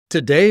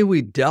Today,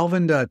 we delve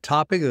into a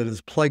topic that has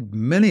plagued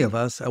many of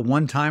us at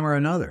one time or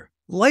another: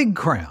 leg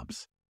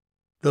cramps.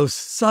 Those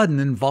sudden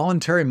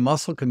involuntary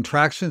muscle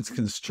contractions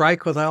can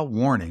strike without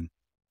warning,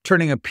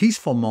 turning a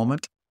peaceful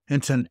moment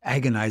into an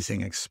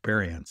agonizing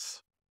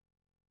experience.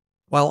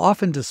 While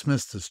often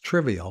dismissed as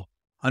trivial,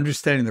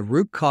 understanding the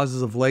root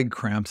causes of leg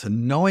cramps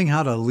and knowing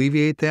how to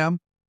alleviate them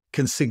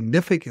can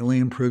significantly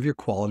improve your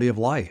quality of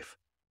life.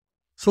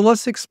 So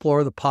let's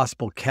explore the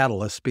possible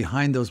catalysts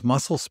behind those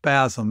muscle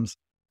spasms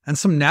and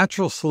some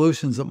natural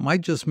solutions that might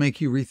just make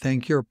you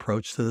rethink your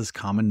approach to this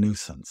common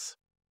nuisance.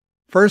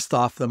 First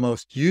off, the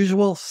most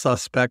usual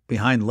suspect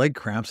behind leg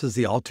cramps is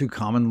the all-too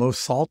common low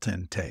salt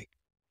intake.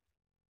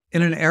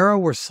 In an era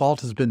where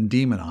salt has been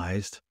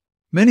demonized,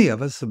 many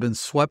of us have been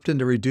swept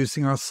into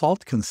reducing our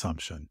salt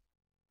consumption.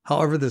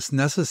 However, this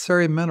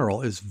necessary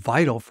mineral is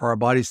vital for our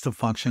bodies to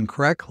function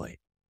correctly.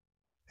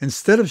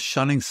 Instead of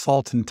shunning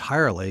salt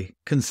entirely,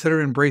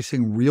 consider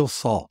embracing real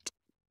salt,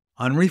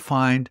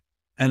 unrefined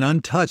and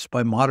untouched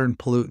by modern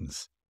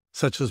pollutants,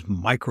 such as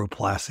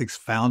microplastics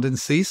found in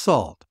sea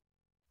salt.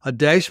 A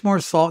dash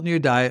more salt in your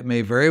diet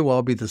may very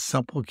well be the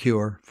simple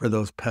cure for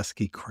those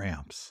pesky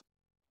cramps.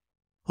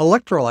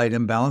 Electrolyte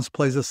imbalance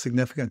plays a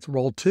significant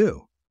role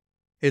too.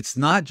 It's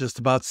not just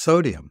about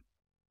sodium.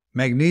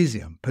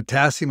 Magnesium,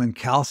 potassium, and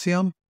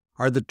calcium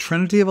are the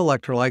trinity of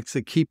electrolytes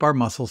that keep our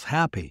muscles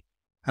happy.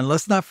 And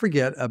let's not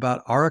forget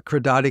about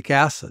arachidonic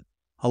acid,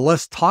 a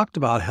less talked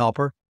about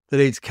helper that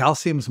aids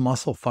calcium's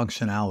muscle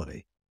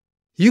functionality.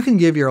 You can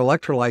give your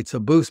electrolytes a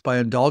boost by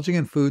indulging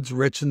in foods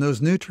rich in those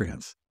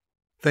nutrients.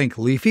 Think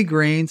leafy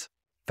greens,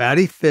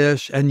 fatty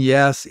fish, and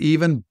yes,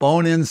 even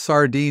bone-in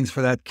sardines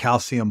for that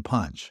calcium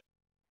punch.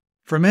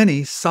 For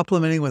many,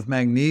 supplementing with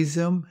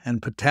magnesium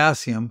and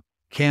potassium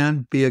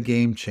can be a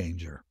game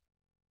changer.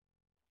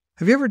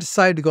 Have you ever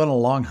decided to go on a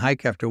long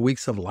hike after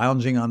weeks of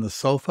lounging on the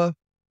sofa?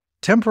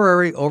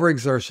 Temporary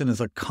overexertion is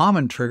a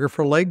common trigger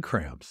for leg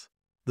cramps.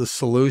 The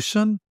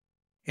solution?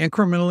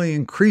 Incrementally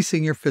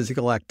increasing your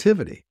physical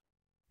activity.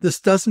 This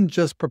doesn't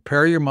just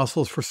prepare your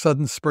muscles for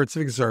sudden spurts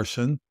of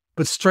exertion,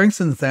 but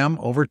strengthens them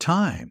over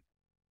time.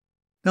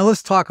 Now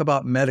let's talk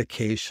about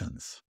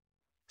medications.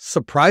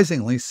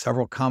 Surprisingly,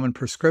 several common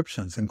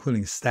prescriptions,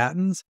 including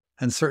statins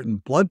and certain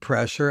blood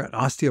pressure and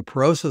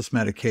osteoporosis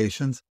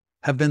medications,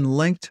 have been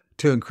linked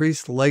to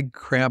increased leg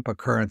cramp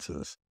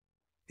occurrences.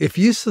 If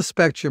you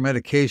suspect your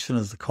medication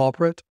is the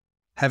culprit,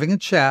 having a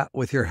chat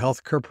with your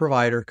healthcare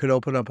provider could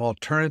open up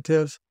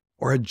alternatives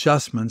or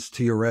adjustments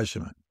to your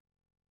regimen.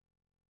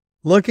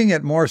 Looking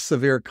at more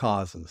severe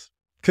causes,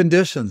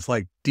 conditions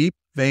like deep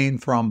vein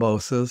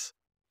thrombosis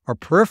or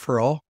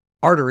peripheral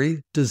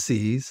artery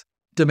disease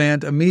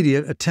demand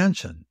immediate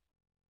attention.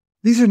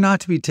 These are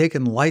not to be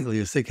taken lightly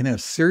as they can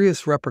have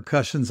serious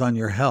repercussions on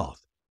your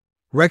health.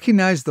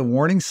 Recognize the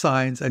warning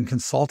signs and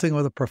consulting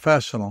with a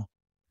professional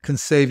can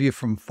save you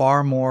from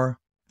far more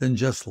than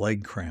just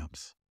leg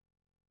cramps.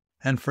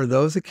 And for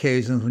those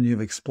occasions when you've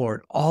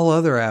explored all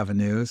other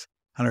avenues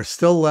and are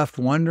still left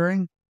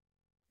wondering,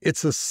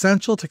 it's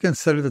essential to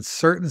consider that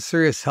certain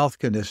serious health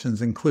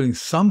conditions, including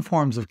some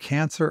forms of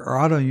cancer or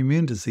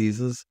autoimmune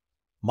diseases,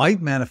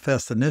 might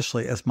manifest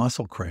initially as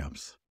muscle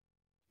cramps.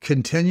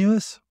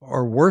 Continuous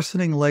or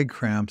worsening leg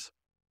cramps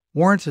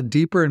warrant a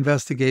deeper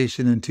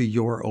investigation into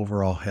your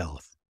overall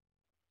health.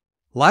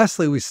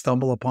 Lastly, we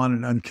stumble upon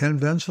an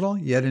unconventional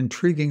yet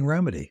intriguing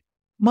remedy: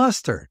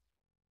 mustard.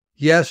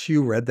 Yes,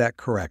 you read that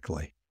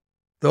correctly.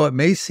 Though it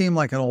may seem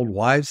like an old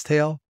wives'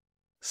 tale,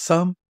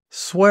 some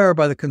swear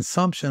by the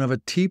consumption of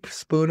a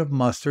teaspoon of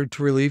mustard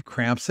to relieve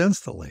cramps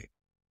instantly.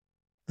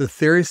 The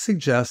theory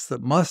suggests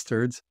that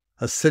mustard's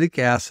acetic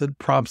acid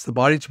prompts the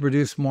body to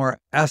produce more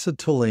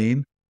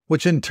acetylcholine,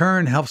 which in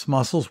turn helps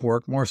muscles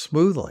work more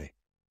smoothly.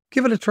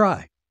 Give it a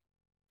try.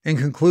 In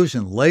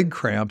conclusion, leg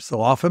cramps,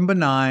 though often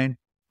benign,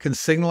 can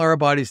signal our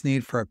body's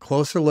need for a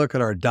closer look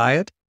at our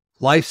diet,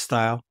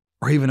 lifestyle,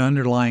 or even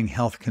underlying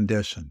health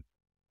condition.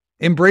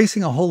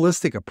 Embracing a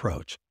holistic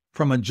approach,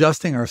 from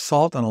adjusting our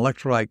salt and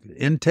electrolyte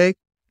intake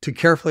to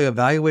carefully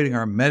evaluating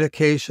our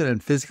medication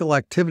and physical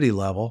activity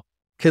level,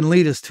 can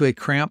lead us to a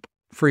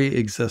cramp-free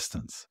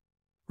existence.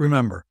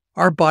 Remember,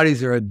 our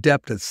bodies are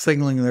adept at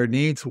signaling their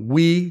needs.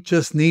 We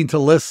just need to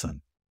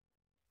listen.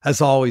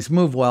 As always,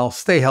 move well,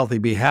 stay healthy,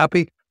 be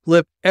happy,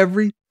 live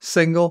every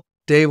single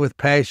day with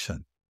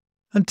passion.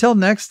 Until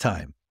next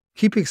time,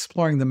 keep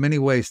exploring the many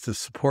ways to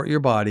support your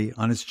body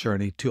on its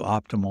journey to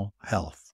optimal health.